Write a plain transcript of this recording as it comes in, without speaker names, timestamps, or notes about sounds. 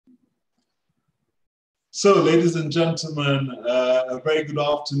So, ladies and gentlemen, a very good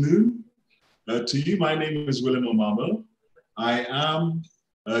afternoon to you. My name is William Omamo. I am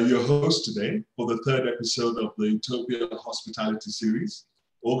your host today for the third episode of the Utopia Hospitality Series,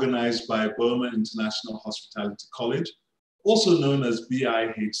 organized by Burma International Hospitality College, also known as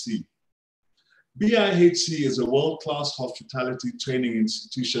BIHC. BIHC is a world-class hospitality training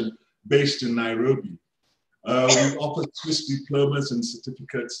institution based in Nairobi. We offer Swiss diplomas and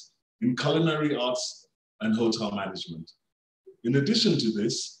certificates in culinary arts and hotel management. In addition to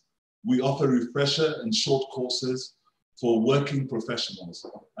this, we offer refresher and short courses for working professionals,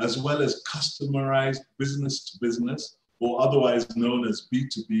 as well as customized business-to-business, or otherwise known as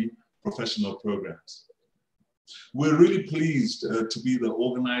B2B professional programs. We're really pleased to be the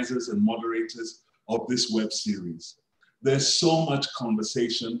organizers and moderators of this web series. There's so much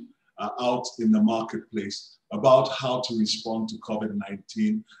conversation out in the marketplace about how to respond to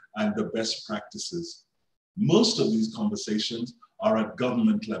COVID-19 and the best practices. Most of these conversations are at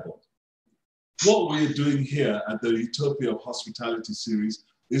government level. What we're doing here at the Utopia of Hospitality series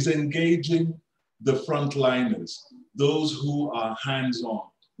is engaging the frontliners, those who are hands-on,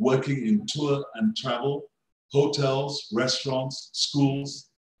 working in tour and travel, hotels, restaurants, schools,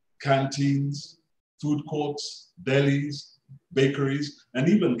 canteens, food courts, delis, bakeries, and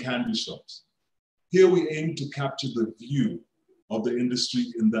even candy shops. Here we aim to capture the view of the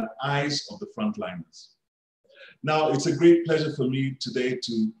industry in the eyes of the frontliners. Now, it's a great pleasure for me today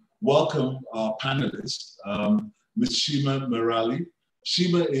to welcome our panelist, Ms. Sheema Merali.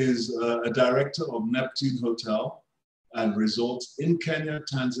 Sheema is a director of Neptune Hotel and Resorts in Kenya,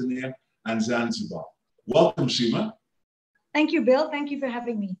 Tanzania, and Zanzibar. Welcome, Sheema. Thank you, Bill. Thank you for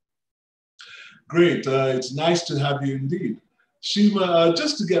having me. Great. It's nice to have you indeed. Sheema,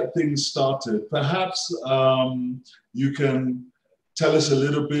 just to get things started, perhaps you can tell us a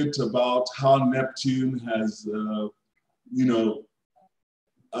little bit about how Neptune has,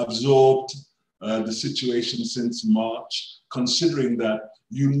 absorbed the situation since March, considering that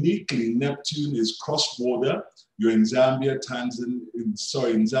uniquely Neptune is cross-border. You're in Zambia,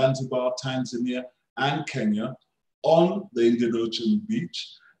 in Zanzibar, Tanzania, and Kenya on the Indian Ocean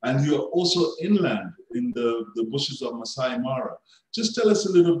beach. And you're also inland in the bushes of Masai Mara. Just tell us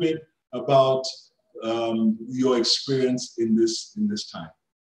a little bit about your experience in this time.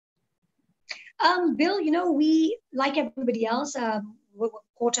 Bill, we, like everybody else, were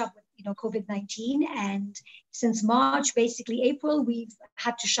caught up with COVID-19, and since March, basically April, we've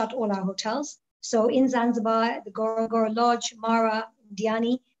had to shut all our hotels. So in Zanzibar, the Gorogoro Lodge, Mara,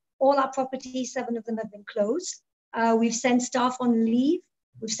 Diani, all our properties, 7 of them have been closed. We've sent staff on leave.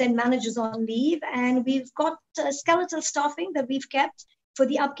 We've sent managers on leave, and we've got skeletal staffing that we've kept for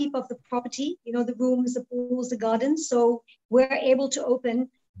the upkeep of the property, the rooms, the pools, the gardens. So we're able to open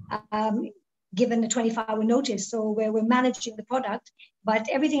given a 24-hour notice. So where we're managing the product, but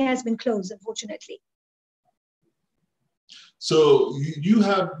everything has been closed, unfortunately. So you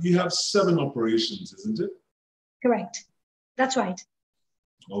have 7 operations, isn't it? Correct. That's right.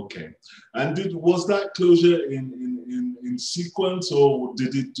 Okay. And was that closure in sequence, or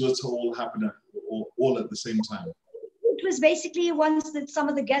did it just all happen all at the same time? It was basically once that some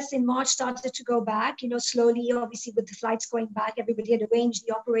of the guests in March started to go back, slowly, obviously with the flights going back, everybody had arranged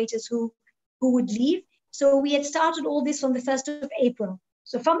the operators who would leave. So we had started all this from the 1st of April.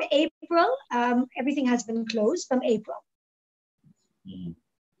 So from April, everything has been closed from April. Mm-hmm.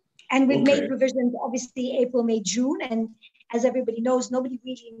 And we've made provisions, obviously, April, May, June. And as everybody knows, nobody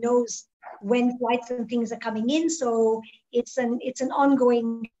really knows when flights and things are coming in. So it's an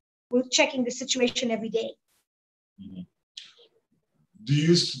ongoing, we're checking the situation every day. Mm-hmm. Do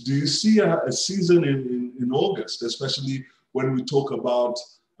you see a season in August, especially when we talk about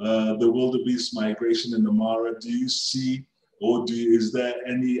the wildebeest migration in the Mara? Do you see, or is there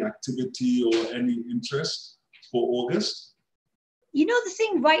any activity or any interest for August? The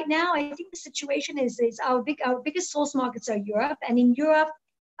thing right now, I think the situation is our biggest source markets are Europe. And in Europe,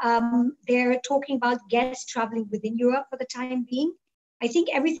 they're talking about guests traveling within Europe for the time being. I think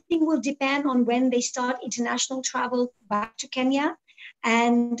everything will depend on when they start international travel back to Kenya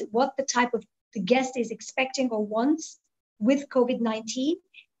and what the type of the guest is expecting or wants with COVID-19.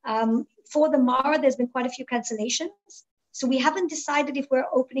 For the Mara, there's been quite a few cancellations. So we haven't decided if we're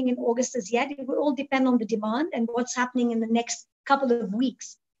opening in August as yet. It will all depend on the demand and what's happening in the next couple of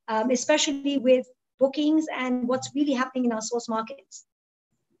weeks, especially with bookings and what's really happening in our source markets.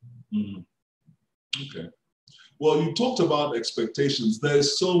 Mm-hmm. Okay. Well, you talked about expectations.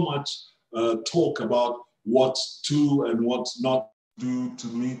 There's so much talk about what's to and what's not to do to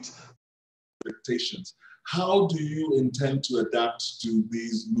meet expectations. how do you intend to adapt to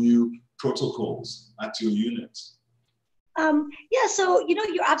these new protocols at your unit? Yeah, so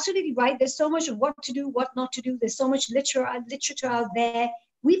you're absolutely right. There's so much of what to do, what not to do. There's so much literature out there.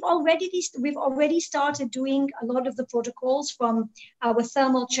 We've already started doing a lot of the protocols, from our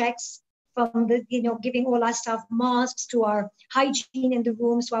thermal checks, from the giving all our staff masks, to our hygiene in the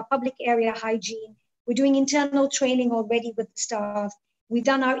rooms, to our public area hygiene. We're doing internal training already with the staff. We've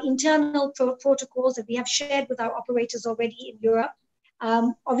done our internal protocols that we have shared with our operators already in Europe.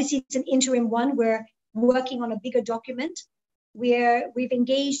 Obviously, it's an interim one. We're working on a bigger document where we've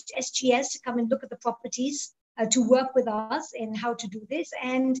engaged SGS to come and look at the properties to work with us in how to do this.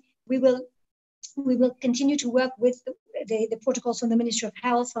 And we will continue to work with the protocols from the Ministry of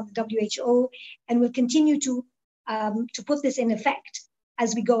Health, from the WHO, and we'll continue to put this in effect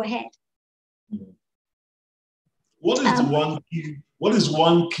as we go ahead. What is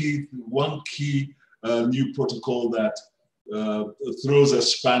one key new protocol that throws a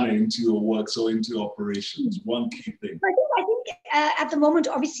spanner into your work, so into operations? One key thing. I think at the moment,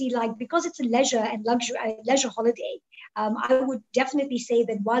 obviously, because it's a leisure and leisure holiday, I would definitely say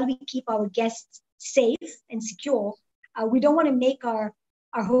that while we keep our guests safe and secure, we don't want to make our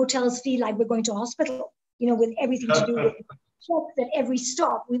hotels feel like we're going to a hospital, with everything to do with checks at every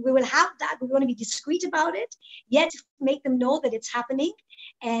stop. We will have that. We want to be discreet about it, yet make them know that it's happening.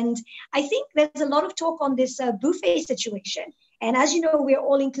 And I think there's a lot of talk on this buffet situation. And as you know, we're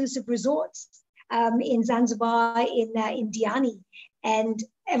all-inclusive resorts in Zanzibar, in Diani. And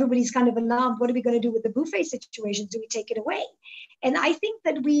everybody's kind of alarmed. What are we going to do with the buffet situation? Do we take it away? And I think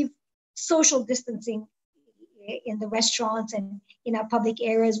that social distancing in the restaurants and in our public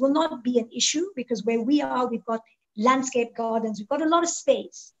areas will not be an issue, because where we are, we've got landscape gardens, we've got a lot of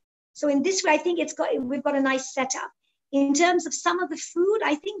space. So in this way, I think we've got a nice setup. In terms of some of the food,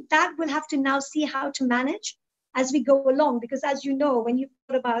 I think that we'll have to now see how to manage as we go along, because as you know, when you've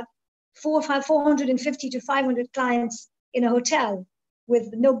got about 450 to 500 clients in a hotel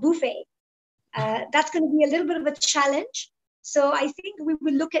with no buffet, that's going to be a little bit of a challenge. So I think we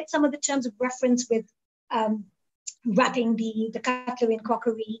will look at some of the terms of reference with wrapping the cutlery and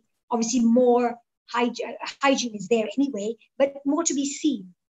crockery. Obviously, more hygiene is there anyway, but more to be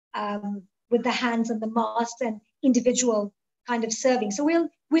seen with the hands and the masks and individual kind of serving. So we'll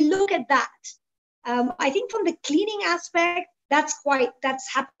look at that. I think from the cleaning aspect, that's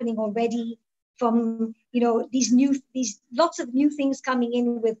happening already. From these lots of new things coming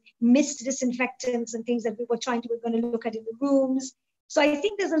in with mist disinfectants and things that we're going to look at in the rooms. So I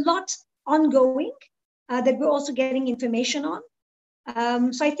think there's a lot ongoing that we're also getting information on.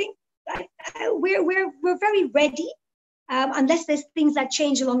 So I think we're very ready, unless there's things that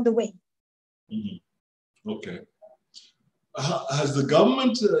change along the way. Mm-hmm. Okay. Has the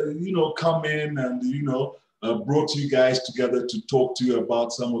government, come in and brought you guys together to talk to you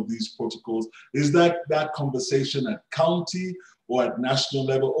about some of these protocols? Is that conversation at county or at national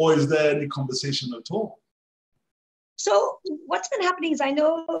level, or is there any conversation at all? So what's been happening is, I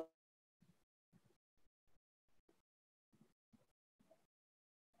know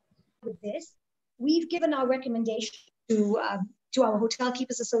with this, we've given our recommendation to our hotel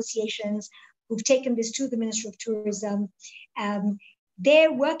keepers associations, who've taken this to the Ministry of Tourism.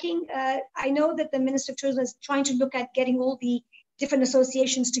 They're working, I know that the Minister of Tourism is trying to look at getting all the different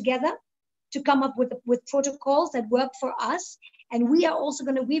associations together to come up with protocols that work for us. And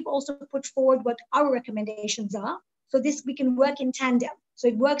we've also put forward what our recommendations are. So this, we can work in tandem. So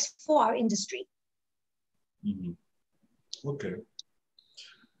it works for our industry. Mm-hmm. Okay.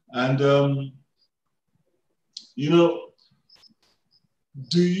 And,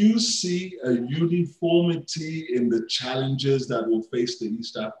 do you see a uniformity in the challenges that will face the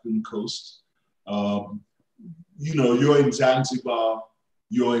East African coast? You're in Zanzibar,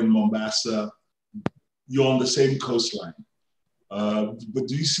 you're in Mombasa, you're on the same coastline. But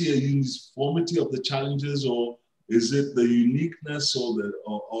do you see a uniformity of the challenges, or is it the uniqueness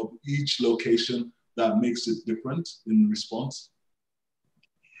of each location that makes it different in response?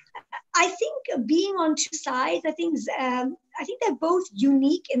 I think being on two sides, I think they're both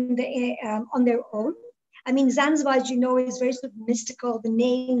unique on their own. I mean, Zanzibar, as you know, is very sort of mystical. The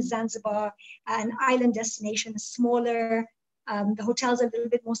name Zanzibar, an island destination, is smaller. The hotels are a little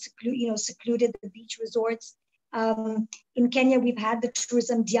bit more secluded, the beach resorts. In Kenya, we've had the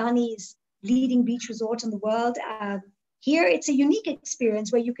tourism. Diani is leading beach resort in the world. Here, it's a unique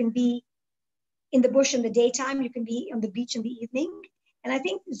experience where you can be in the bush in the daytime, you can be on the beach in the evening. And I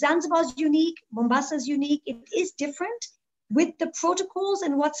think Zanzibar is unique, Mombasa is unique. It is different with the protocols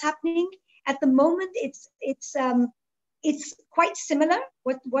and what's happening at the moment. It's it's quite similar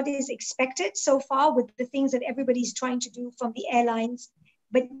what is expected so far with the things that everybody's trying to do from the airlines.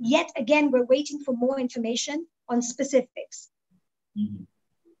 But yet again, we're waiting for more information on specifics. Mm-hmm.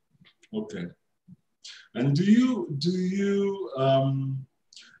 Okay. And do you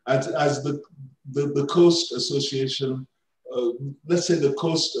as the Coast Association, let's say the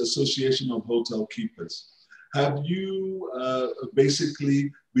Coast Association of Hotel Keepers, have you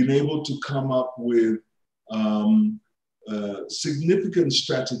basically been able to come up with significant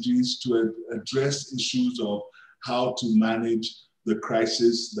strategies to address issues of how to manage the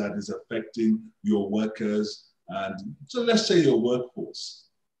crisis that is affecting your workers and, so let's say, your workforce?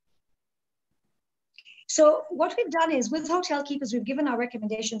 So what we've done is, with hotel keepers, we've given our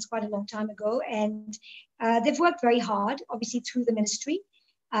recommendations quite a long time ago, and they've worked very hard, obviously through the ministry,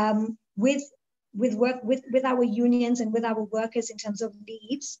 with our unions and with our workers in terms of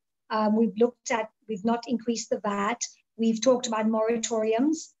leaves. We've not increased the VAT. We've talked about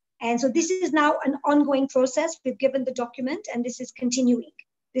moratoriums. And so this is now an ongoing process. We've given the document, and this is continuing.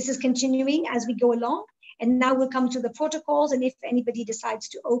 This is continuing as we go along. And now we'll come to the protocols, and if anybody decides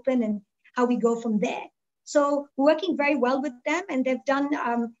to open, and how we go from there. So we're working very well with them, and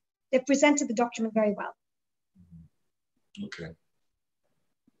they've presented the document very well. Okay.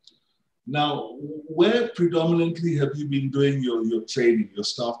 Now, where predominantly have you been doing your training, your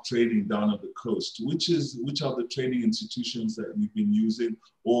staff training down at the coast? Which are the training institutions that you've been using,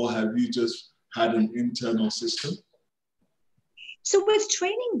 or have you just had an internal system? So with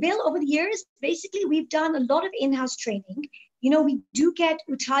training, Bill, over the years, basically we've done a lot of in-house training. You know, we do get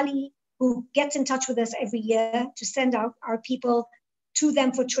Utali, who gets in touch with us every year to send out our people to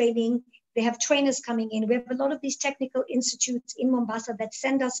them for training. They have trainers coming in. We have a lot of these technical institutes in Mombasa that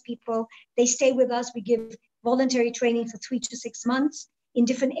send us people. They stay with us. We give voluntary training for 3 to 6 months in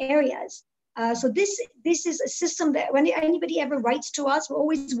different areas. So this is a system that when anybody ever writes to us, we're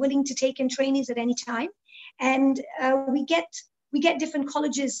always willing to take in trainees at any time. And we get different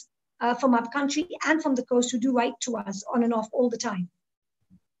colleges from our country and from the coast who do write to us on and off all the time.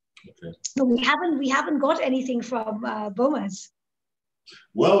 Okay. So we haven't got anything from BOMAS.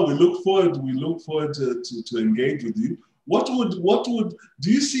 Well, we look forward to engage with you. What would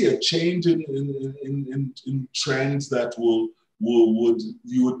do you see a change in trends that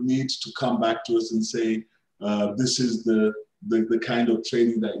you would need to come back to us and say this is the kind of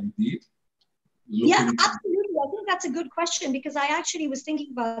training that you need? Yeah, absolutely. I think that's a good question, because I actually was thinking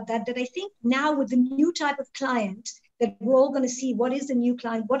about that I think now with the new type of client that we're all going to see, what is the new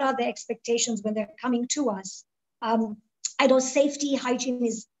client? What are their expectations when they're coming to us? I know safety, hygiene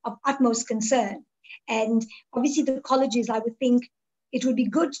is of utmost concern. And obviously the colleges, I would think it would be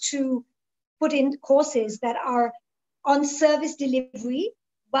good to put in courses that are on service delivery,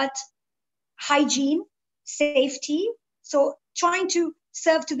 but hygiene, safety. So trying to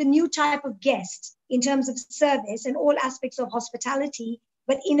serve to the new type of guest in terms of service and all aspects of hospitality,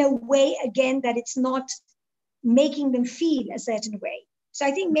 but in a way, again, that it's not making them feel a certain way. So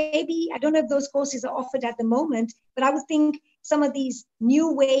I think maybe, I don't know if those courses are offered at the moment, but I would think some of these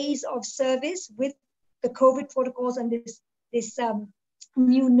new ways of service with the COVID protocols and this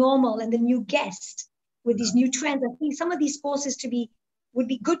new normal and the new guest with these new trends, I think some of these courses would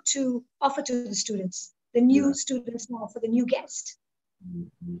be good to offer to the students, the new students now for the new guest.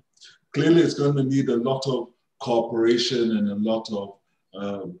 Mm-hmm. Clearly, it's going to need a lot of cooperation and a lot of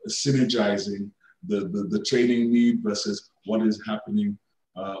synergizing the training need versus what is happening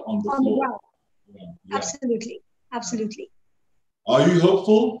on the floor. Yeah. Absolutely, absolutely. Are you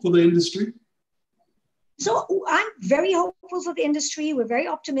hopeful for the industry? So I'm very hopeful for the industry. We're very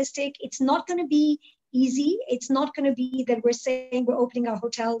optimistic. It's not going to be easy. It's not going to be that we're saying we're opening our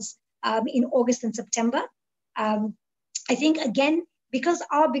hotels in August and September. I think, again, because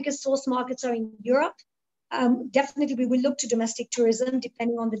our biggest source markets are in Europe, definitely we will look to domestic tourism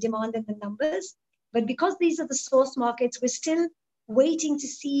depending on the demand and the numbers. But because these are the source markets, we're still waiting to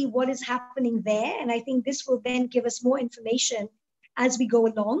see what is happening there. And I think this will then give us more information as we go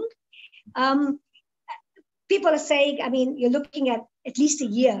along. People are saying, I mean, you're looking at least a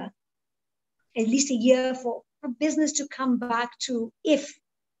year for business to come back to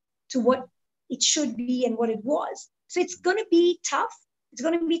what it should be and what it was. So it's going to be tough. It's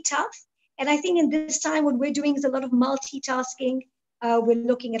going to be tough. And I think in this time, what we're doing is a lot of multitasking. We're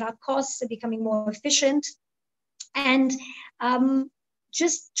looking at our costs and becoming more efficient and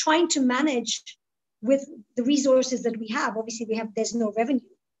just trying to manage with the resources that we have. Obviously, there's no revenue.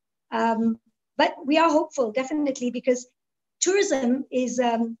 But we are hopeful, definitely, because tourism is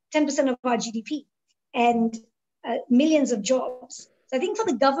 10% of our GDP and millions of jobs. So I think for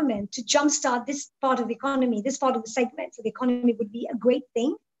the government to jumpstart this part of the economy, this part of the segment for the economy would be a great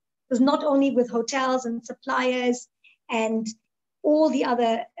thing. Because not only with hotels and suppliers and all the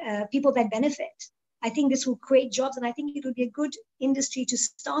other people that benefit, I think this will create jobs, and I think it would be a good industry to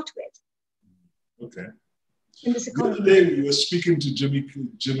start with. Okay. In this economy. The other day, we were speaking to Jimmy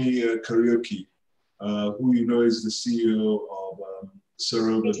Karaoke, who you know is the CEO of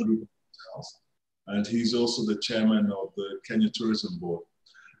Saroba Group of Hotels, and he's also the chairman of the Kenya Tourism Board.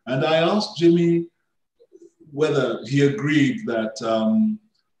 And I asked Jimmy whether he agreed that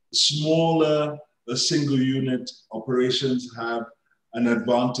smaller single unit operations have an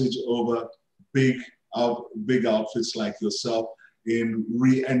advantage over big outfits like yourself in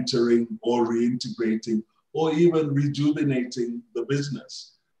re-entering or reintegrating or even rejuvenating the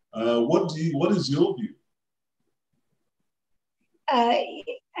business. What is your view?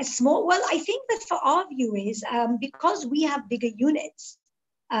 Well, I think that for our view is because we have bigger units,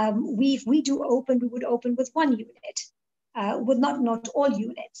 we would open with one unit, with not all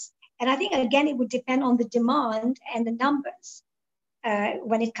units. And I think, again, it would depend on the demand and the numbers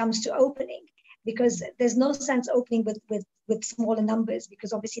when it comes to opening, because there's no sense opening with smaller numbers,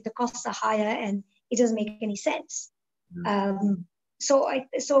 because obviously the costs are higher and it doesn't make any sense. Yeah.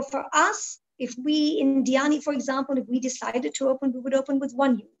 So for us, if we, in Diani, for example, if we decided to open, we would open with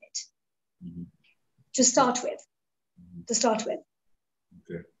one unit to start with.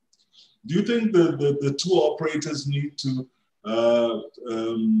 Okay. Do you think the two operators need to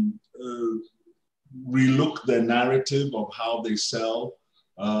relook their narrative of how they sell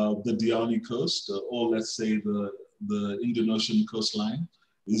the Diani coast, or let's say the Indian Ocean coastline?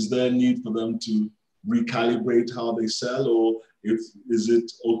 Is there a need for them to recalibrate how they sell, or is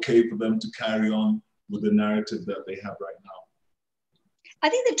it okay for them to carry on with the narrative that they have right now? I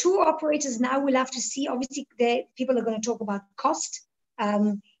think the tour operators now will have to see, obviously, people are going to talk about cost.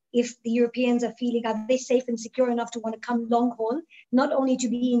 If the Europeans are feeling, are they safe and secure enough to want to come long haul, not only to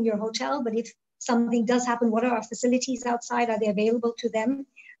be in your hotel, but if something does happen, what are our facilities outside? Are they available to them?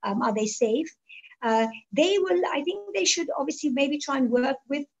 Are they safe? I think they should obviously maybe try and work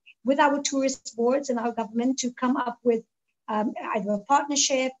with our tourist boards and our government to come up with either a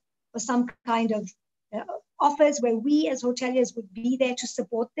partnership or some kind of offers where we as hoteliers would be there to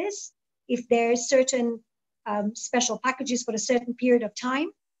support this. If there are certain special packages for a certain period of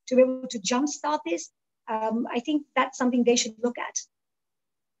time to be able to jumpstart this, I think that's something they should look at.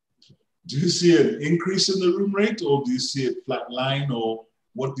 Do you see an increase in the room rate, or do you see a flat line, or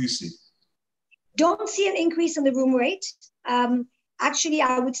what do you see? Don't see an increase in the room rate. Actually,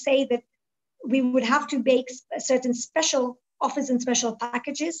 I would say that we would have to make certain special offers and special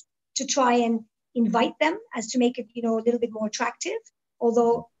packages to try and invite them, as to make it, a little bit more attractive,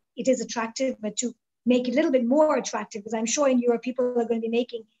 although it is attractive, but to make it a little bit more attractive, because I'm sure in Europe, people are going to be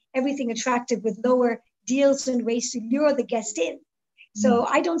making everything attractive with lower deals and rates to lure the guest in. So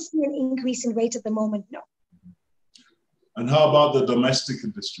I don't see an increase in rate at the moment, no. And how about the domestic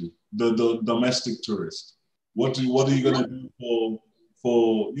industry, the domestic tourist? What are you going to do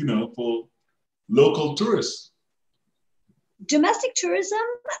for local tourists? Domestic tourism,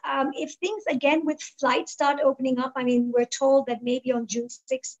 if things, again, with flights start opening up, I mean, we're told that maybe on June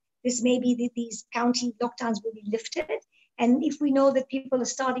 6th, these county lockdowns will be lifted. And if we know that people are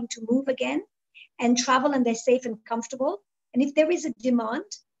starting to move again and travel and they're safe and comfortable, and if there is a demand,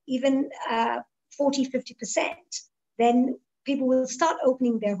 even 40, 50%, then people will start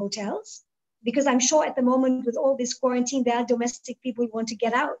opening their hotels. Because I'm sure at the moment with all this quarantine, there are domestic people who want to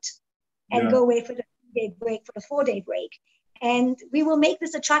get out and go away for the 3-day break, for the 4-day break. And we will make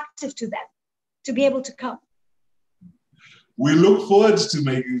this attractive to them to be able to come. We look forward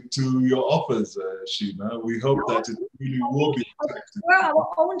to your offers, Sheema. We hope that it really will be attractive. We're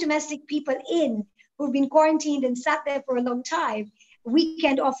our own domestic people who've been quarantined and sat there for a long time.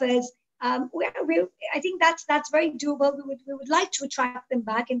 Weekend offers. I think that's very doable. We would like to attract them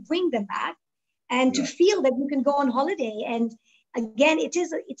back and bring them back, and to feel that you can go on holiday. And again,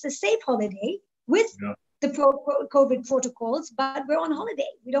 it's a safe holiday with the COVID protocols, but we're on holiday.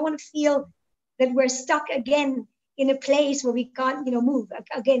 We don't want to feel that we're stuck again in a place where we can't, move.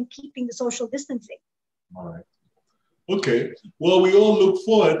 Again, keeping the social distancing. All right. Okay. Well, we all look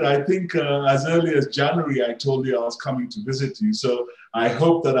forward. I think as early as January, I told you I was coming to visit you. So I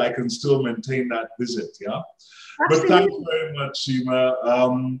hope that I can still maintain that visit. Yeah. Absolutely. But thank you very much, Sheema.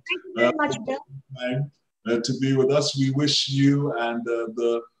 Thank you very much, Bill. To be with us. We wish you and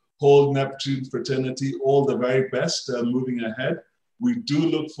the whole Neptune fraternity all the very best moving ahead. We do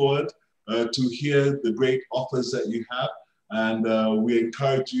look forward to hear the great offers that you have. And we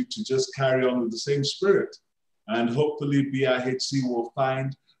encourage you to just carry on with the same spirit and hopefully BIHC will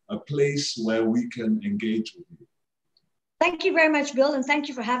find a place where we can engage with you. Thank you very much, Bill, and thank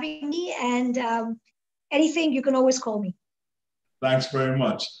you for having me. And anything, you can always call me. Thanks very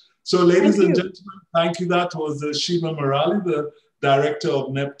much. So, ladies and gentlemen, thank you. That was Sheema Merali, the director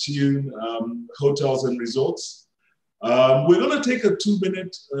of Neptune Hotels and Resorts. We're going to take a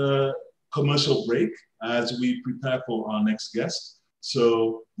 2-minute commercial break as we prepare for our next guest.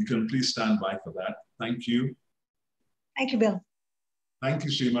 So you can please stand by for that. Thank you. Thank you, Bill. Thank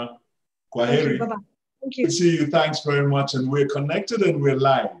you, Sheema. Kwaheri. Bye-bye. Thank you. Good to see you. Thanks very much. And we're connected and we're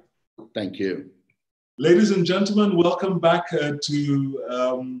live. Thank you. Ladies and gentlemen, welcome back to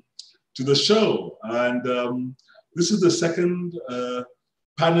the show. And this is the second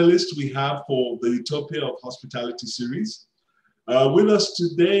panelist we have for the Utopia of Hospitality series. With us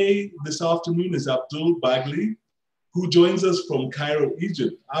today, this afternoon, is Abdul Baaghil, who joins us from Cairo,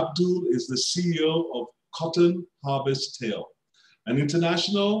 Egypt. Abdul is the CEO of Cotton Harvest Tale, an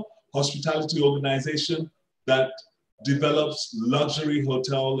international hospitality organization that develops luxury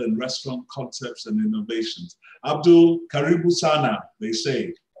hotel and restaurant concepts and innovations. Abdul, Karibu Sana, they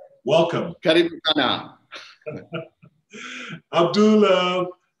say. Welcome. Karibu Sana. Abdul,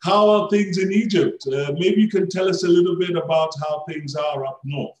 how are things in Egypt? Maybe you can tell us a little bit about how things are up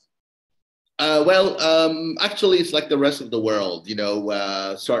north. Actually, it's like the rest of the world. You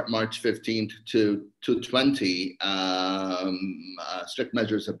know, start March 15th to 20, strict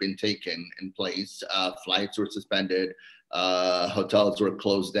measures have been taken in place. Flights were suspended, hotels were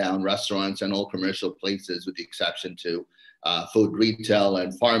closed down, restaurants and all commercial places, with the exception to food retail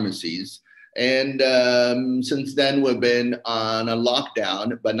and pharmacies. And since then, we've been on a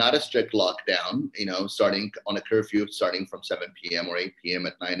lockdown, but not a strict lockdown, you know, starting on a curfew, starting from 7 p.m. or 8 p.m.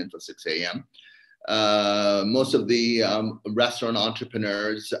 at night until 6 a.m. Most of the restaurant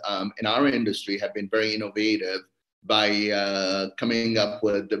entrepreneurs in our industry have been very innovative by coming up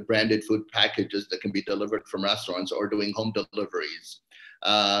with the branded food packages that can be delivered from restaurants or doing home deliveries.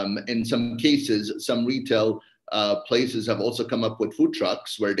 In some cases, some retail places have also come up with food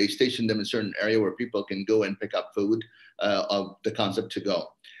trucks where they station them in a certain area where people can go and pick up food of the concept to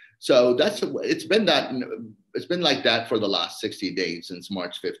go. So it's been like that for the last 60 days since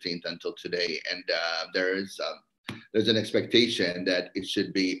March 15th until today, and there's an expectation that it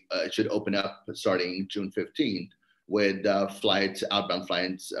should open up starting June 15th with outbound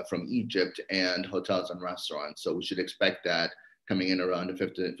flights from Egypt and hotels and restaurants. So we should expect that coming in around the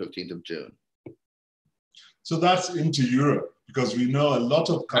 15th of June. So that's into Europe, because we know a lot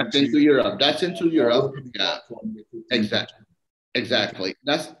of countries. That's into Europe. Yeah, exactly.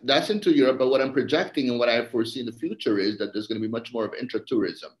 That's into Europe. But what I'm projecting and what I foresee in the future is that there's going to be much more of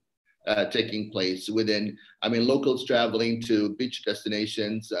intra-tourism taking place within. I mean, locals traveling to beach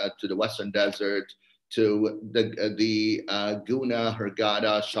destinations, to the Western Desert, to the Guna,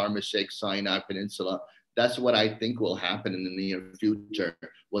 Hurghada, Sharm el-Sheikh, Sinai Peninsula. That's what I think will happen in the near future.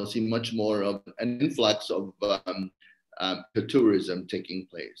 We'll see much more of an influx of tourism taking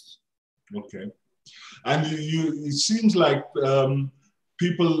place. Okay. And it seems like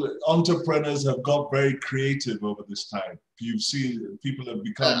entrepreneurs have got very creative over this time. You've seen people have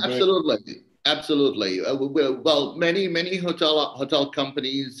become Absolutely. Well, many hotel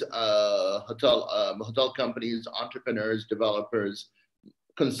companies, hotel companies, entrepreneurs, developers,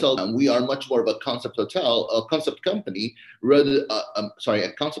 consultant. We are much more of a concept company, rather, a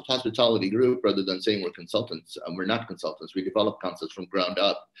concept hospitality group, rather than saying we're consultants. We're not consultants. We develop concepts from ground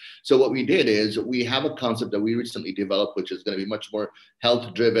up. So what we did is we have a concept that we recently developed, which is going to be much more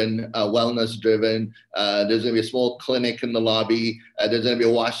health-driven, wellness-driven. There's going to be a small clinic in the lobby. There's going to be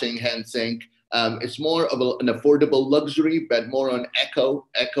a washing hand sink. It's more of an affordable luxury, but more on eco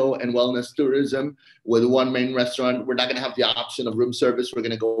and wellness tourism with one main restaurant. We're not going to have the option of room service. We're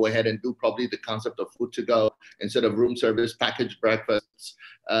going to go ahead and do probably the concept of food to go instead of room service, packaged breakfasts.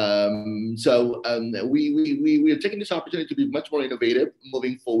 We are taking this opportunity to be much more innovative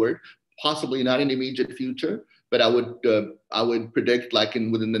moving forward, possibly not in the immediate future, but I would predict like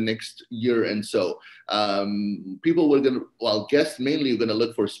within the next year and so. Guests mainly are going to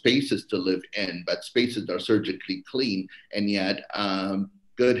look for spaces to live in, but spaces that are surgically clean and yet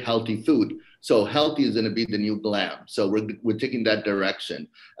good, healthy food. So healthy is going to be the new glam. So we're taking that direction.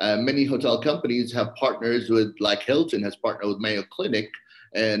 Many hotel companies have partners with, like Hilton has partnered with Mayo Clinic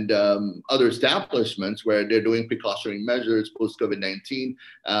and other establishments where they're doing precautionary measures post-COVID-19,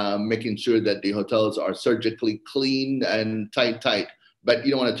 making sure that the hotels are surgically clean and tight. But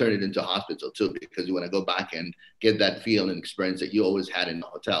you don't want to turn it into a hospital too, because you want to go back and get that feel and experience that you always had in the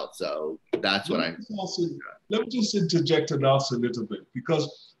hotel. So that's what let me just interject and ask a little bit,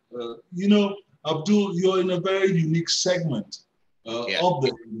 because Abdul, you're in a very unique segment Yeah. of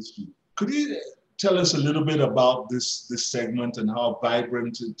the industry. Could you tell us a little bit about this segment and how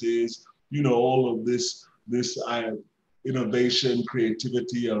vibrant it is? You know, all of this innovation,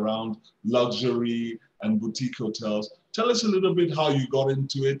 creativity around luxury and boutique hotels. Tell us a little bit how you got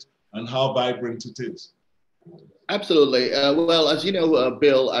into it and how vibrant it is. Absolutely. Well, as you know,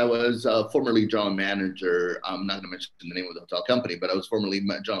 Bill, I was formerly general manager. I'm not going to mention the name of the hotel company, but I was formerly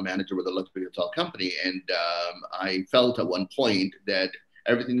general manager with a luxury hotel company. And I felt at one point that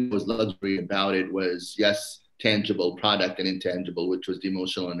everything that was luxury about it was, yes, tangible product and intangible, which was the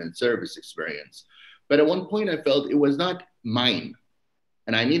emotional and service experience. But at one point, I felt it was not mine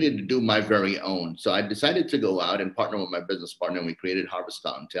and I needed to do my very own. So I decided to go out and partner with my business partner, and we created Harvest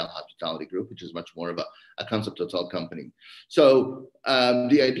Hotel Hospitality Group, which is much more of a concept hotel company. So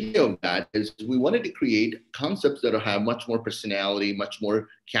the idea of that is we wanted to create concepts that have much more personality, much more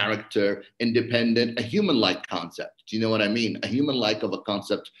character, independent, a human-like concept. Do you know what I mean? A human-like of a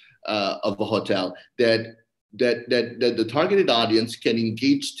concept of a hotel that the targeted audience can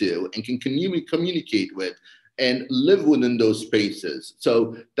engage to and can communicate with and live within those spaces.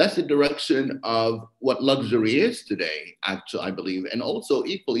 So that's the direction of what luxury is today, actually, I believe. And also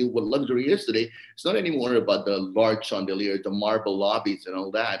equally what luxury is today, it's not anymore about the large chandeliers, the marble lobbies and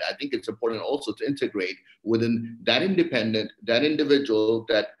all that. I think it's important also to integrate within that independent, that individual,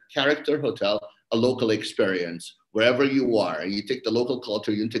 that character hotel, a local experience. Wherever you are, you take the local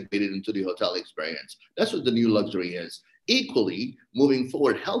culture, you integrate it into the hotel experience. That's what the new luxury is. Equally, moving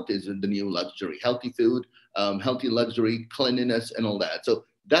forward, health is the new luxury. Healthy food, healthy luxury, cleanliness, and all that. So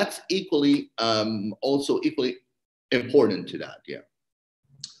that's equally also equally important to that. Yeah.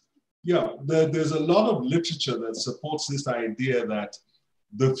 Yeah, there's a lot of literature that supports this idea that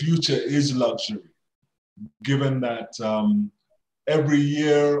the future is luxury, given that every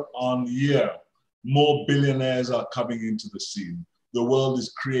year on year, more billionaires are coming into the scene. The world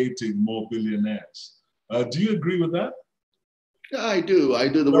is creating more billionaires. Do you agree with that? Yeah, I do. I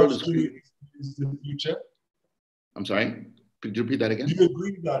do. The world is the future. I'm sorry. Could you repeat that again? Do you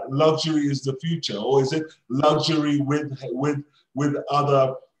agree that luxury is the future, or is it luxury with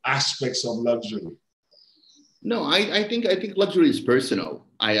other aspects of luxury? No, I think luxury is personal.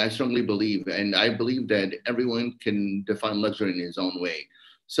 I strongly believe, and I believe that everyone can define luxury in his own way.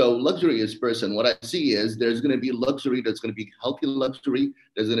 So luxury is person. What I see is there's going to be luxury that's going to be healthy luxury.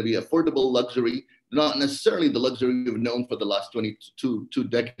 There's going to be affordable luxury, not necessarily the luxury we've known for the last 22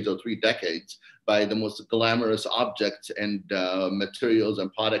 decades or 3 decades by the most glamorous objects and materials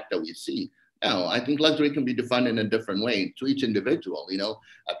and product that we see. No, I think luxury can be defined in a different way to each individual. You know,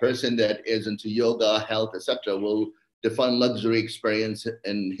 a person that is into yoga, health, etc., will define luxury experience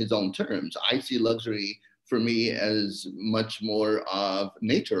in his own terms. I see luxury for me as much more of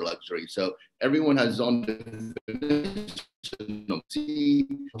nature luxury. So everyone has his own definition. See,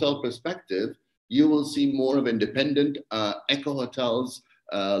 hotel perspective, you will see more of independent eco hotels,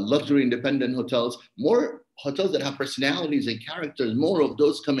 luxury independent hotels, more hotels that have personalities and characters, more of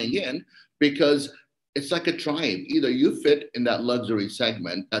those coming in because it's like a tribe. Either you fit in that luxury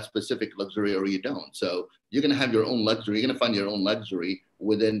segment, that specific luxury, or you don't. So you're going to have your own luxury. You're going to find your own luxury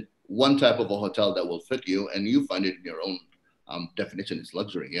within one type of a hotel that will fit you, and you find it in your own definition. It's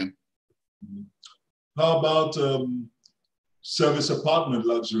luxury, yeah. How about service apartment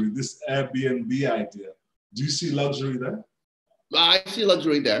luxury, this Airbnb idea? Do you see luxury there? I see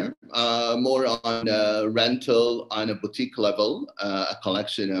luxury there, more on rental on a boutique level, a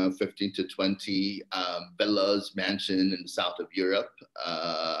collection of 15 to 20 villas, mansion in the south of Europe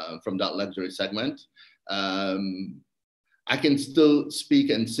from that luxury segment. I can still speak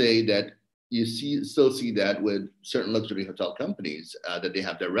and say that you still see that with certain luxury hotel companies that they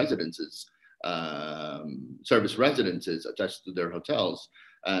have their residences, service residences attached to their hotels,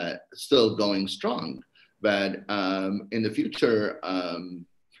 still going strong. But in the future,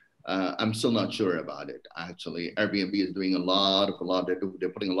 I'm still not sure about it. Actually, Airbnb is doing a lot. They're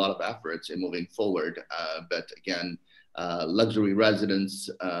putting a lot of efforts in moving forward. But again, luxury residence,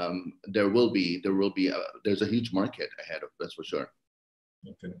 there's a huge market ahead of that's for sure.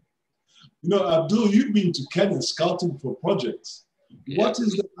 Okay. You know, Abdul, you've been to Kenya scouting for projects. Yeah. What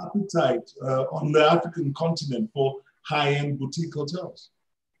is the appetite on the African continent for high-end boutique hotels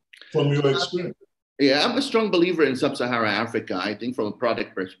from your experience? Yeah, I'm a strong believer in sub-Saharan Africa. I think from a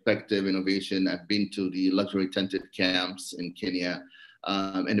product perspective, innovation, I've been to the luxury tented camps in Kenya.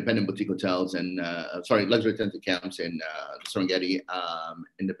 independent boutique hotels and luxury tented camps in Serengeti,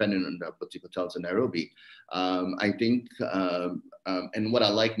 independent boutique hotels in Nairobi. I think, and what I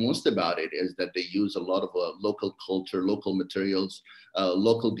like most about it is that they use a lot of local culture, local materials,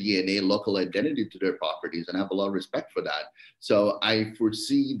 local DNA, local identity to their properties, and I have a lot of respect for that. So I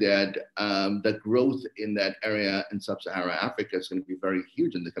foresee that the growth in that area in sub-Saharan Africa is going to be very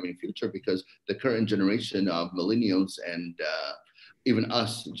huge in the coming future, because the current generation of millennials and even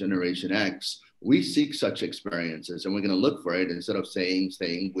us, Generation X, we seek such experiences, and we're going to look for it instead of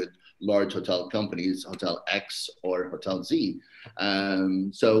staying with large hotel companies, Hotel X or Hotel Z.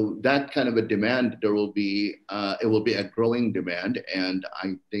 So that kind of a demand, it will be a growing demand, and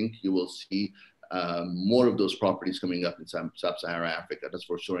I think you will see more of those properties coming up in sub-Saharan Africa. That's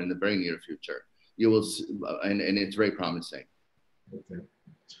for sure in the very near future. You will see, and it's very promising. Okay.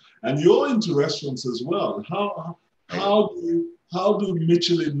 And you're into restaurants as well. How do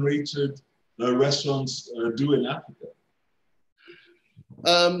Michelin-rated restaurants do in Africa?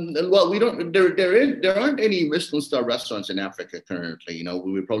 Well, we don't. There aren't any Michelin star restaurants in Africa currently. You know,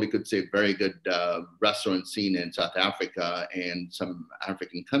 we probably could say very good restaurant scene in South Africa and some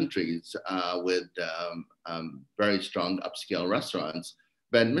African countries with very strong upscale restaurants,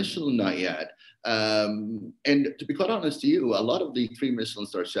 but Michelin not yet. And to be quite honest to you, a lot of the 3 Michelin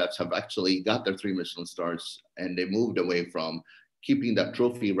star chefs have actually got their 3 Michelin stars, and they moved away from keeping that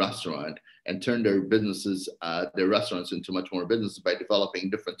trophy restaurant and turned their businesses, their restaurants into much more business by developing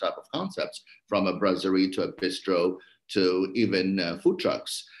different type of concepts, from a brasserie to a bistro to even food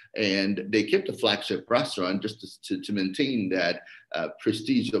trucks. And they kept the flagship restaurant just to maintain that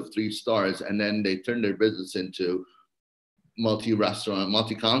prestige of 3 stars. And then they turned their business into multi-restaurant,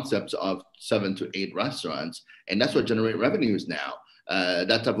 multi-concepts of 7 to 8 restaurants. And that's what generate revenues now.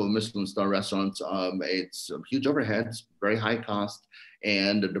 That type of Michelin star restaurants, it's huge overheads, very high cost,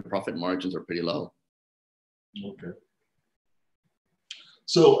 and the profit margins are pretty low. Okay.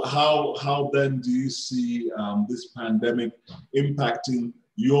 So how then do you see this pandemic impacting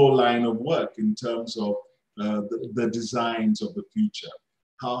your line of work in terms of the designs of the future?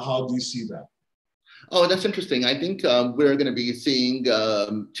 How do you see that? Oh, that's interesting. I think we're going to be seeing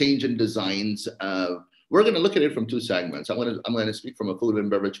change in designs. We're going to look at it from 2 segments. I'm going to speak from a food and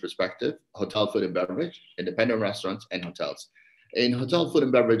beverage perspective: hotel food and beverage, independent restaurants, and hotels. In hotel food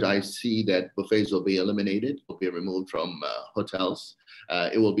and beverage, I see that buffets will be eliminated, will be removed from hotels.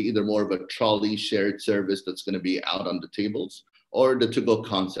 It will be either more of a trolley shared service that's going to be out on the tables, or the to-go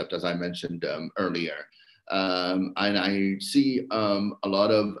concept, as I mentioned earlier. And I see a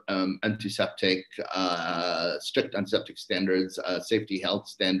lot of antiseptic, strict antiseptic standards, safety health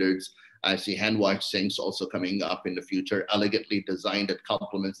standards. I see hand wash sinks also coming up in the future, elegantly designed, that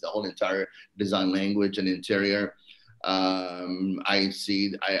complements the whole entire design language and interior. I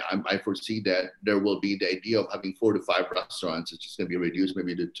foresee that there will be the idea of having 4 to 5 restaurants. It's just going to be reduced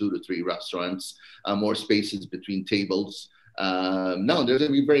maybe to 2 to 3 restaurants, more spaces between tables. No, there's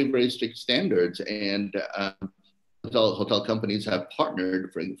going to be very, very strict standards, and hotel companies have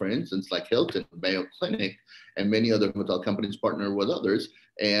partnered, for instance, like Hilton, Mayo Clinic, and many other hotel companies partner with others,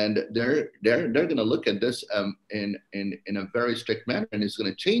 and they're going to look at this in a very strict manner, and it's going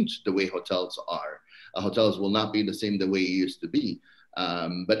to change the way hotels are. Hotels will not be the same the way it used to be.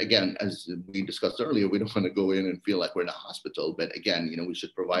 But again, as we discussed earlier, we don't want to go in and feel like we're in a hospital. But again, you know, we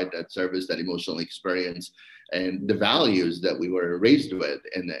should provide that service, that emotional experience, and the values that we were raised with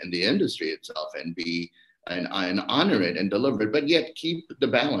in the industry itself, and honor it and deliver it. But yet keep the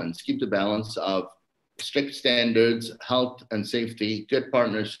balance of strict standards, health and safety, good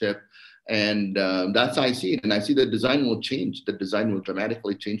partnership. And that's how I see it. And I see the design will change. The design will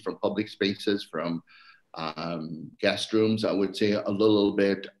dramatically change from public spaces, from guest rooms, I would say a little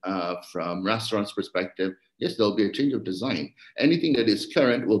bit from restaurants perspective. Yes, there'll be a change of design. Anything that is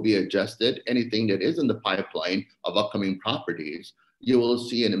current will be adjusted. Anything that is in the pipeline of upcoming properties, you will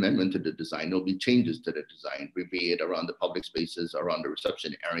see an amendment to the design. There'll be changes to the design, be it around the public spaces, around the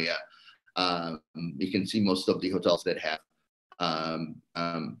reception area. You can see most of the hotels that have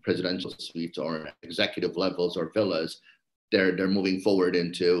presidential suites or executive levels or villas, they're moving forward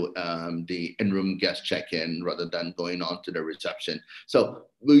into the in-room guest check-in rather than going on to the reception. So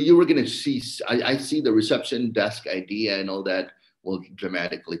you were going to see, I see the reception desk idea and all that will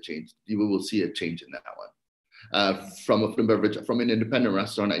dramatically change. You will see a change in that one. From a food and beverage, from an independent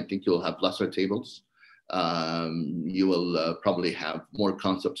restaurant, I think you'll have lesser tables. You will probably have more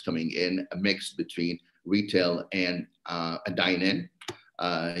concepts coming in, a mix between retail and a dine-in.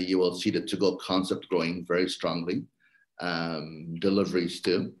 You will see the to-go concept growing very strongly. Deliveries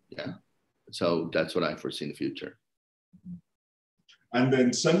too, yeah. So that's what I foresee in the future. And the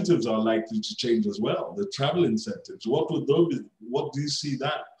incentives are likely to change as well. The travel incentives. What would those be? What do you see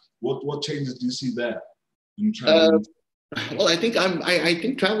that? What changes do you see there in travel? Well, I think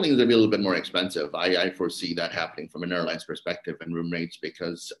traveling is going to be a little bit more expensive. I foresee that happening from an airline's perspective and room rates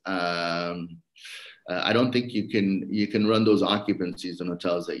because I don't think you can run those occupancies in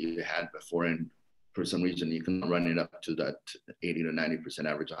hotels that you had before, and for some reason you can run it up to that 80 to 90%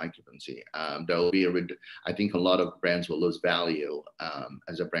 average occupancy. There will be I think a lot of brands will lose value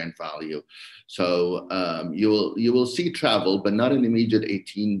as a brand value. So you will see travel, but not in the immediate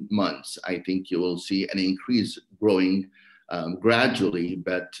 18 months. I think you will see an increase growing gradually,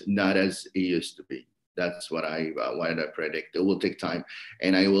 but not as it used to be. That's what I predict. It will take time,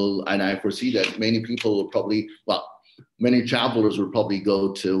 and I foresee that many people will probably, many travelers will probably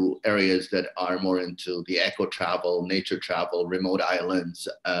go to areas that are more into the eco travel, nature travel, remote islands,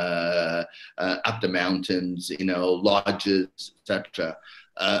 up the mountains, lodges, etc.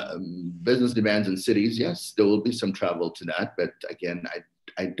 Business demands in cities, yes, there will be some travel to that, but again,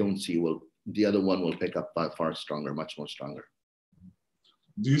 I don't see the other one will pick up far stronger, much more stronger.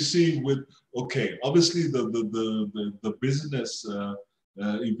 Do you see obviously the business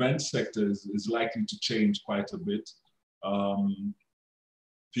event sector is likely to change quite a bit.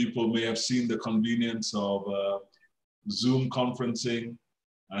 People may have seen the convenience of Zoom conferencing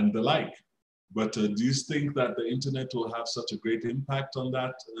and the like, but do you think that the internet will have such a great impact on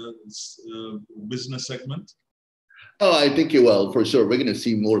that business segment? Oh, I think it will, for sure. We're going to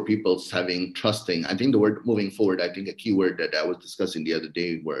see more people trusting. I think the word moving forward, I think a key word that I was discussing the other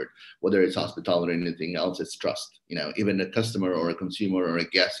day, whether it's hospitality or anything else, it's trust. Even a customer or a consumer or a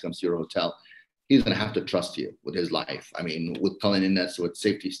guest comes to your hotel, he's going to have to trust you with his life. I mean, with cleanliness, with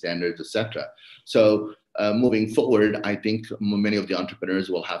safety standards, etc. So moving forward, I think many of the entrepreneurs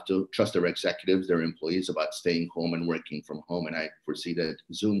will have to trust their executives, their employees about staying home and working from home. And I foresee that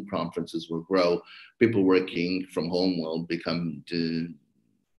Zoom conferences will grow. People working from home will become the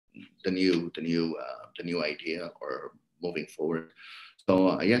new idea or moving forward.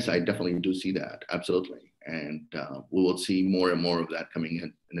 So yes, I definitely do see that, absolutely. And we will see more and more of that coming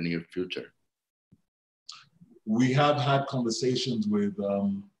in the near future. We have had conversations with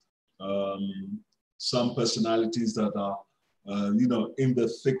some personalities that are, in the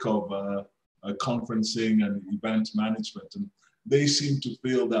thick of conferencing and event management. And they seem to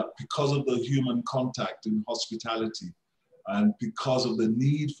feel that because of the human contact in hospitality and because of the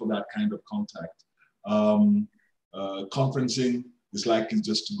need for that kind of contact, conferencing is likely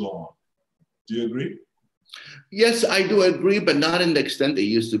just to go on. Do you agree? Yes, I do agree, but not in the extent it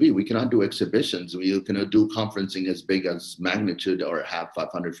used to be. We cannot do exhibitions. We cannot do conferencing as big as magnitude or have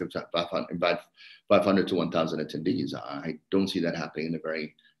 500 to 1,000 attendees. I don't see that happening in the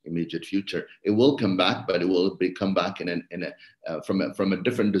very immediate future. It will come back, but it will come back from a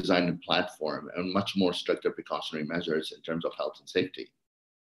different design and platform and much more stricter precautionary measures in terms of health and safety.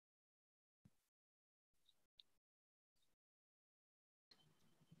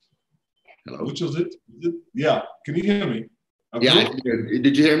 Hello? Which was it? Yeah, can you hear me? Yeah, I can hear.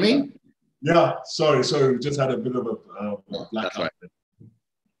 Did you hear me? Yeah, sorry, we just had a bit of a blackout. That's right.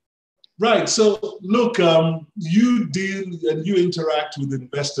 Right, so look, you deal and you interact with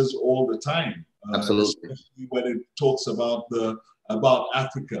investors all the time. Absolutely. Especially when it talks about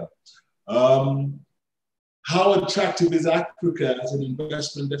Africa. How attractive is Africa as an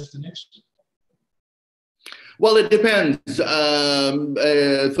investment destination? Well, it depends.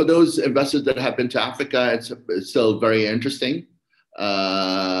 For those investors that have been to Africa, it's still very interesting.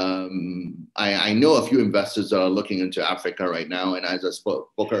 I know a few investors that are looking into Africa right now, and as I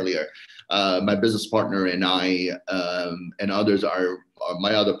spoke earlier, my business partner and I and others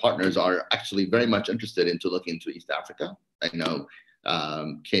my other partners are actually very much interested into looking into East Africa. I know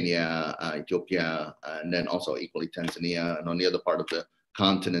Kenya, Ethiopia, and then also equally Tanzania, and on the other part of the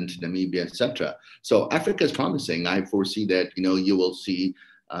continent, Namibia, etc. So Africa is promising. I foresee that you will see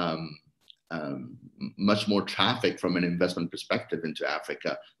much more traffic from an investment perspective into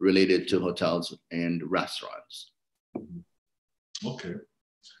Africa related to hotels and restaurants. Okay,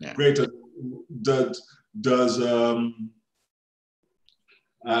 yeah. Great. Does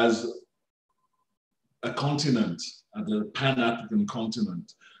as a continent, as a Pan-African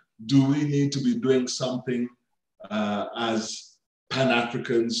continent, do we need to be doing something as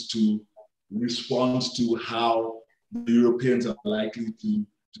Pan-Africans to respond to how the Europeans are likely to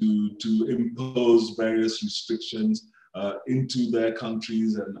impose various restrictions into their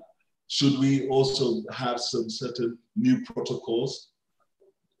countries? And should we also have some certain new protocols?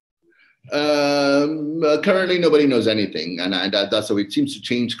 Currently, nobody knows anything, and that's so it seems to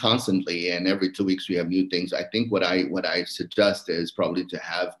change constantly. And every 2 weeks, we have new things. I think what I suggest is probably to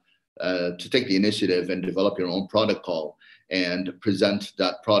have to take the initiative and develop your own protocol and present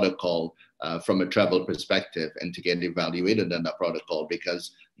that protocol from a travel perspective, and to get evaluated on that protocol,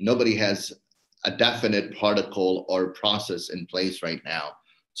 because nobody has a definite protocol or process in place right now.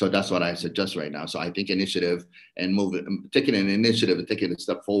 So that's what I suggest right now. So I think initiative and taking an initiative and taking a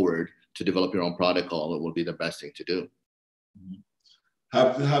step forward to develop your own protocol, it will be the best thing to do.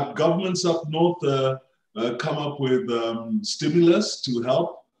 Have governments up north come up with stimulus to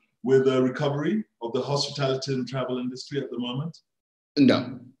help with the recovery of the hospitality and travel industry at the moment?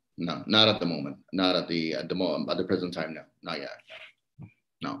 No, not at the moment. Not at the moment. At the present time, no, not yet.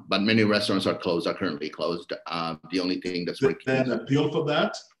 No, but many restaurants are currently closed. The only thing that's working. There's an appeal for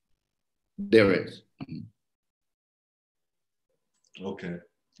that? There is. Okay,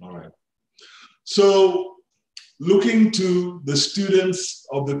 all right. So looking to the students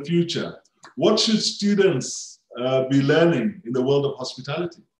of the future, what should students be learning in the world of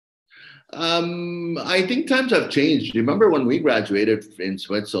hospitality? I think times have changed. Remember when we graduated in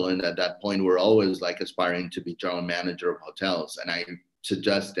Switzerland, at that point, we're always like aspiring to be general manager of hotels. And I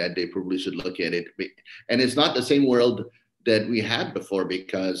suggest that they probably should look at it. And it's not the same world that we had before,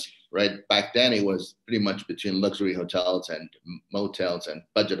 because right back then it was pretty much between luxury hotels and motels and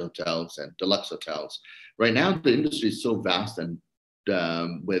budget hotels and deluxe hotels. Right now, the industry is so vast, and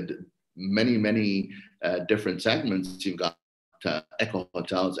with many different segments. You've got eco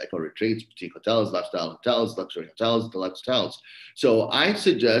hotels, eco retreats, boutique hotels, lifestyle hotels, luxury hotels, deluxe hotels. So I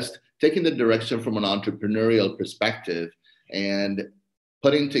suggest taking the direction from an entrepreneurial perspective and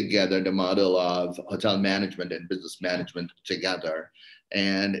putting together the model of hotel management and business management together,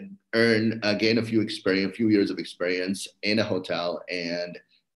 and gain a few years of experience in a hotel and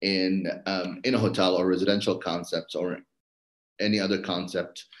in a hotel or residential concepts or any other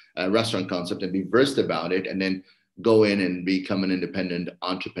concept, restaurant concept, and be versed about it, and then go in and become an independent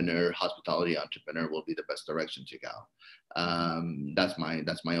entrepreneur. Hospitality entrepreneur will be the best direction to go. That's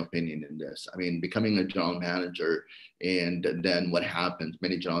my opinion in this. I mean, becoming a general manager, and then what happens,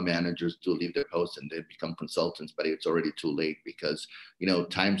 many general managers do leave their posts and they become consultants, but it's already too late, because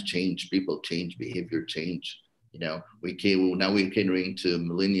times change, people change, behavior change. Now we're catering to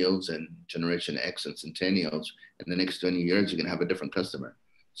millennials and Generation X and centennials. In the next 20 years, you're gonna have a different customer.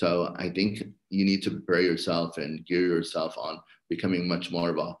 So I think you need to prepare yourself and gear yourself on becoming much more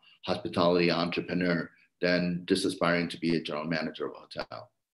of a hospitality entrepreneur than just aspiring to be a general manager of a hotel.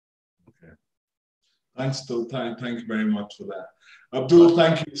 Okay. Thanks, Abdul. Thank you very much for that. Abdul,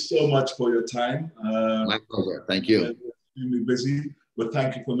 thank you so much for your time. My pleasure. Thank you. Extremely busy, but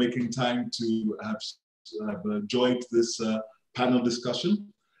thank you for making time to have joined this panel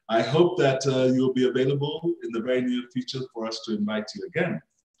discussion. I hope that you'll be available in the very near future for us to invite you again.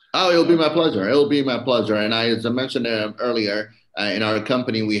 Oh, it'll be my pleasure. It'll be my pleasure. And as I mentioned earlier, in our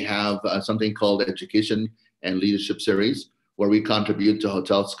company, we have something called Education and Leadership Series, where we contribute to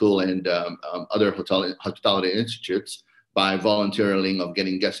hotel school and other hospitality institutes by volunteering of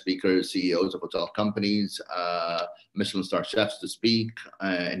getting guest speakers, CEOs of hotel companies, Michelin star chefs to speak,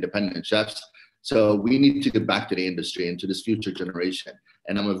 independent chefs. So we need to get back to the industry and to this future generation.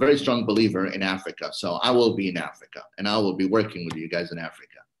 And I'm a very strong believer in Africa. So I will be in Africa, and I will be working with you guys in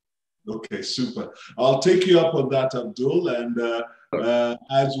Africa. Okay, super. I'll take you up on that, Abdul. And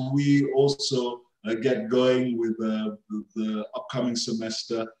as we also get going with the upcoming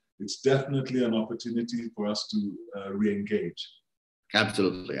semester, it's definitely an opportunity for us to re-engage.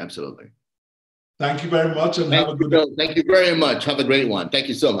 Absolutely, absolutely. Thank you very much, and have a good day. Thank you very much. Have a great one. Thank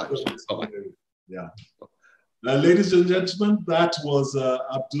you so much. Bye-bye. Yeah. Ladies and gentlemen, that was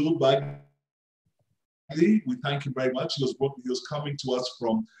Abdul Baaghil. We thank you very much. He was coming to us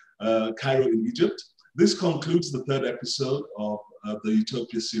from Cairo in Egypt. This concludes the third episode of the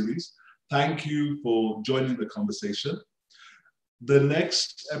Utopia series. Thank you for joining the conversation. The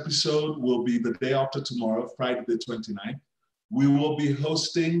next episode will be the day after tomorrow, Friday the 29th. We will be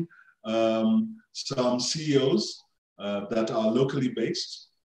hosting some CEOs that are locally based.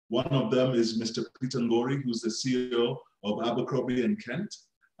 One of them is Mr. Peter Ngori, who's the CEO of Abercrombie & Kent.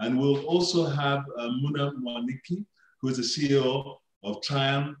 And we'll also have Muna Mwaniki, who is the CEO of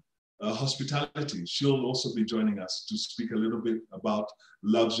Tryon Hospitality. She'll also be joining us to speak a little bit about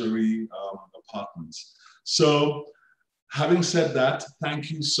luxury apartments. So having said that,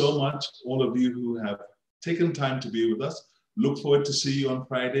 thank you so much, all of you who have taken time to be with us. Look forward to see you on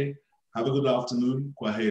Friday. Have a good afternoon. Kwaheri.